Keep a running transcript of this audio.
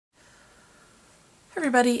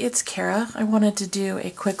Everybody, it's Kara. I wanted to do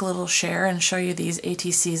a quick little share and show you these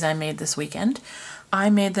ATCs I made this weekend. I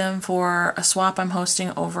made them for a swap I'm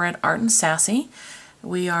hosting over at Art and Sassy.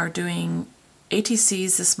 We are doing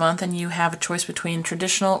ATCs this month and you have a choice between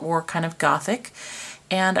traditional or kind of Gothic.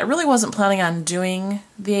 And I really wasn't planning on doing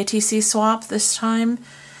the ATC swap this time.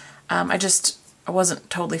 I wasn't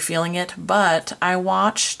totally feeling it, but I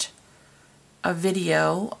watched a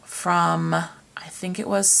video from, I think it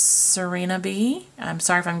was Serena B. I'm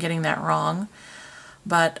sorry if I'm getting that wrong,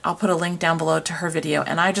 but I'll put a link down below to her video.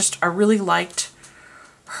 And I really liked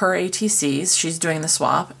her ATCs. She's doing the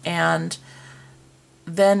swap. And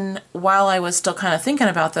then while I was still kind of thinking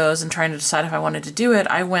about those and trying to decide if I wanted to do it,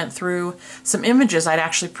 I went through some images I'd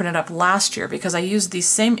actually printed up last year because I used these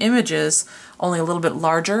same images, only a little bit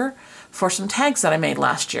larger, for some tags that I made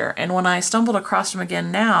last year. And when I stumbled across them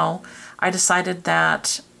again now, I decided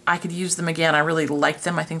that I could use them again. I really like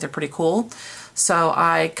them. I think they're pretty cool. So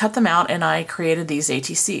I cut them out and I created these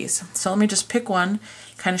ATCs. So let me just pick one,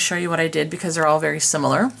 kind of show you what I did because they're all very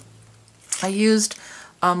similar. I used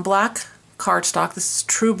black cardstock. This is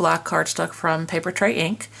true black cardstock from Paper Tray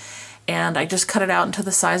Ink. And I just cut it out into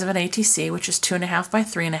the size of an ATC, which is 2.5 by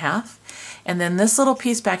 3.5. And then this little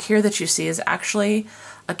piece back here that you see is actually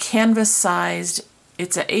a canvas-sized,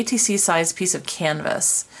 it's an ATC-sized piece of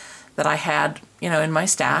canvas that I had, in my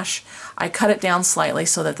stash. I cut it down slightly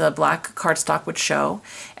so that the black cardstock would show.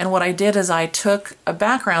 And what I did is I took a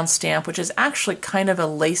background stamp, which is actually kind of a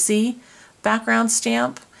lacy background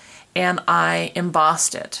stamp, and I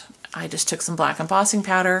embossed it. I just took some black embossing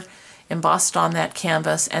powder, embossed on that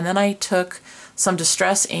canvas, and then I took some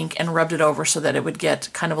distress ink and rubbed it over so that it would get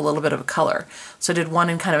kind of a little bit of a color. So I did one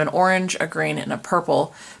in kind of an orange, a green, and a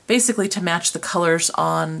purple, basically to match the colors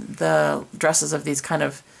on the dresses of these kind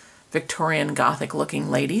of Victorian Gothic looking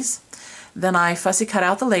ladies. Then I fussy cut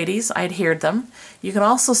out the ladies. I adhered them. You can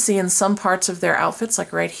also see in some parts of their outfits,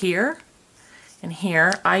 like right here and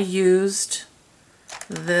here, I used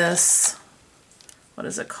this, what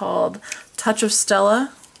is it called? Touch of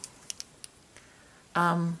Stella,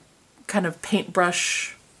 kind of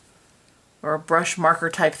paintbrush or a brush marker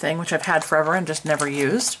type thing, which I've had forever and just never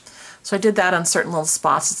used. So I did that on certain little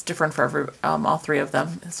spots. It's different for all three of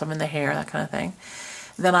them. Some in the hair, that kind of thing.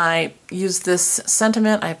 Then I used this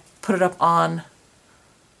sentiment. I put it up on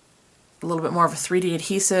a little bit more of a 3D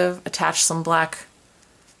adhesive, attached some black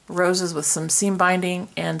roses with some seam binding,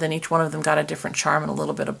 and then each one of them got a different charm and a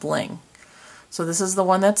little bit of bling. So this is the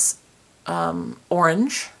one that's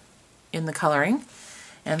orange in the coloring.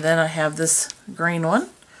 And then I have this green one.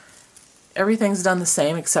 Everything's done the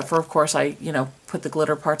same except for, of course, I, put the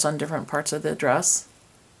glitter parts on different parts of the dress.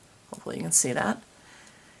 Hopefully you can see that.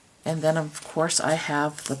 And then, of course, I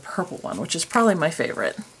have the purple one, which is probably my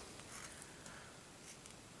favorite.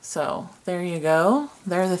 So there you go.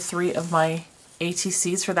 There are the three of my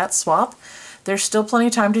ATCs for that swap. There's still plenty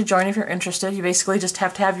of time to join if you're interested. You basically just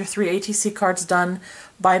have to have your 3 ATC cards done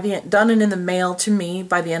and in the mail to me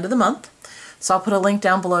by the end of the month. So I'll put a link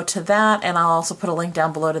down below to that, and I'll also put a link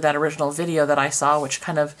down below to that original video that I saw, which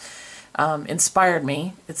kind of inspired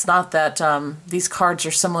me. It's not that these cards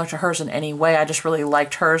are similar to hers in any way. I just really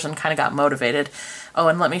liked hers and kind of got motivated. Oh,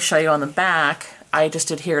 and let me show you on the back. I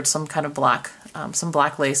just adhered some kind of black, some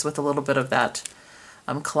black lace with a little bit of that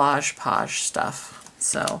collage page stuff.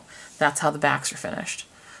 So that's how the backs are finished.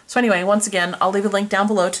 So anyway, once again, I'll leave a link down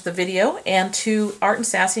below to the video and to Art and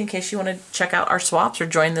Sassy in case you want to check out our swaps or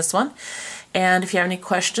join this one. And if you have any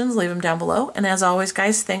questions, leave them down below. And as always,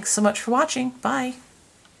 guys, thanks so much for watching. Bye.